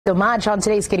So much on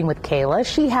today's Kidding with Kayla.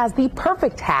 She has the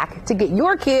perfect hack to get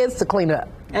your kids to clean up.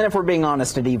 And if we're being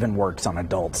honest, it even works on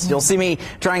adults. You'll see me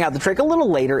trying out the trick a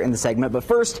little later in the segment, but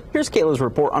first, here's Kayla's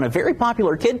report on a very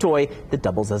popular kid toy that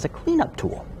doubles as a cleanup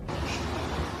tool.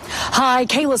 Hi,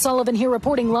 Kayla Sullivan here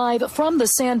reporting live from the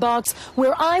sandbox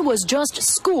where I was just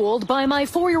schooled by my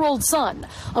 4-year-old son.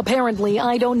 Apparently,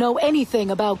 I don't know anything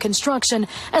about construction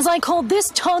as I called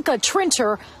this Tonka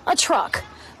Trinter a truck.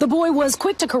 The boy was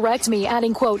quick to correct me,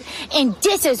 adding, quote, "And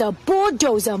this is a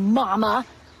bulldozer, mama."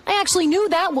 I actually knew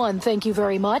that one, thank you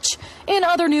very much. In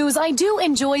other news, I do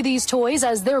enjoy these toys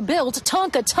as they're built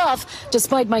Tonka tough,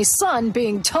 despite my son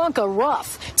being Tonka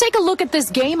rough. Take a look at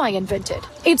this game I invented.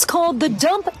 It's called the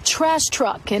Dump Trash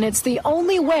Truck, and it's the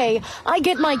only way I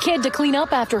get my kid to clean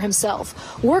up after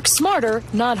himself. Work smarter,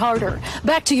 not harder.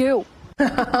 Back to you.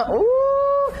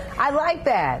 Ooh, I like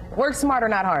that. Work smarter,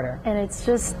 not harder. And it's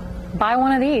just buy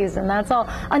one of these and that's all.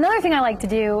 Another thing I like to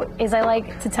do is I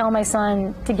like to tell my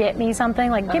son to get me something,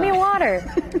 like give me water.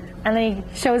 And then he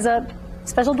shows up,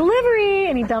 special delivery,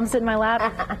 and he dumps it in my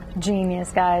lap.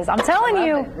 Genius, guys. I'm telling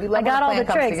you, I got all the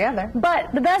tricks.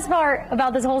 But the best part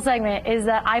about this whole segment is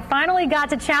that I finally got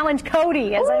to challenge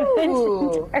Cody, as I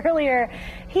mentioned earlier.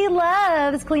 He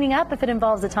loves cleaning up if it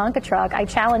involves a Tonka truck. I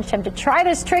challenged him to try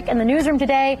this trick in the newsroom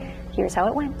today. Here's how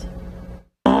it went.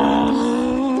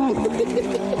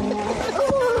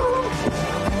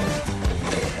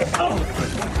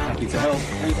 Happy to help.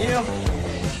 Thank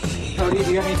you. Cody,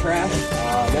 do you have any trash?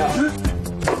 No.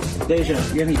 Deja,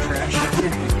 do you have any trash?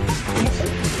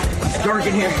 It's dark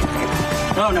in here.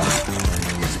 Oh, no.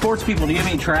 Sports people, do you have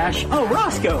any trash? Oh,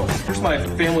 Roscoe. Here's my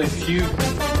Family Feud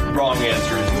wrong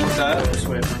answers. What's that? This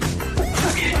way.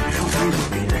 Okay.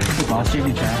 Hey, boss, do you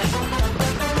have any trash?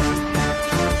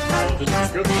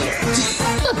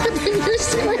 You're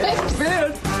so right.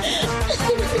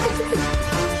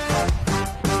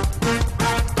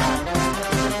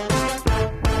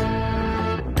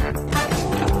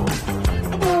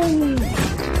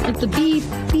 Like the beep,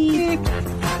 beep,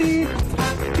 beep,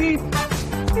 beep, beep.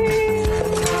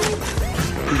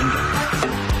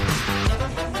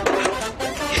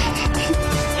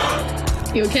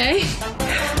 You okay?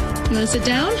 You want to sit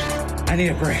down? I need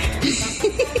a break.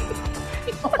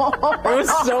 There was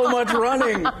so much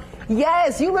running.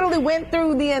 Yes, you literally went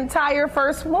through the entire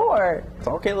first floor. It's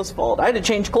all Kayla's fault. I had to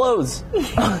change clothes.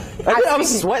 I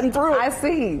was sweating through it. I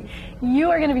see.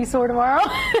 You are going to be sore tomorrow.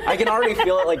 I can already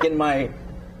feel it like in my,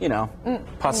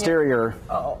 posterior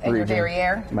in your region.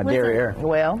 derriere? My derriere.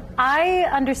 Well, I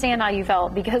understand how you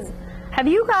felt because have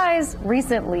you guys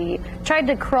recently tried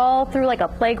to crawl through like a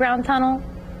playground tunnel?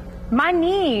 My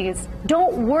knees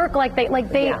don't work like they.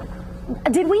 Yeah.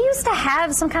 Did we used to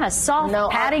have some kind of soft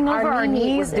padding over our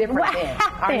knees? Was different what then.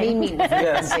 happened? Our knee meat was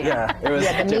different. Yeah, it was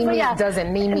the knee meat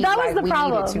doesn't knee meat that was like the we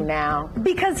problem. need it to now.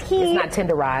 Because it's not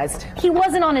tenderized. He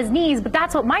wasn't on his knees, but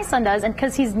that's what my son does, and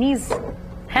because his knees they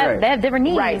have different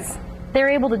knees. They're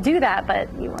able to do that, but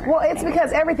you weren't. Well, it's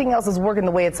because everything else is working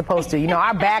the way it's supposed to. You know,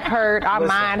 our back hurt, our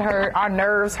mind hurt, our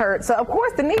nerves hurt. So, of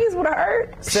course, the knees would have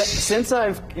hurt. Since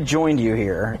I've joined you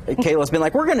here, Kayla's been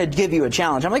like, we're going to give you a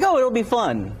challenge. I'm like, oh, it'll be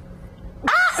fun.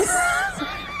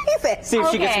 See if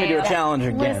she gets me to do a challenge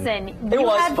again. Listen, it you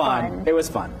was had fun. It was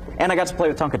fun. And I got to play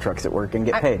with Tonka trucks at work and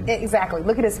get paid. Exactly.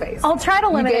 Look at his face. I'll try to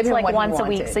limit it to like what he once a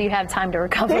week so you have time to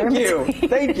recover. Thank you.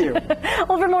 Thank you.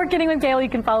 Well, for more Kidding with Kayla, you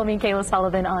can follow me, Kayla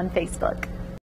Sullivan, on Facebook.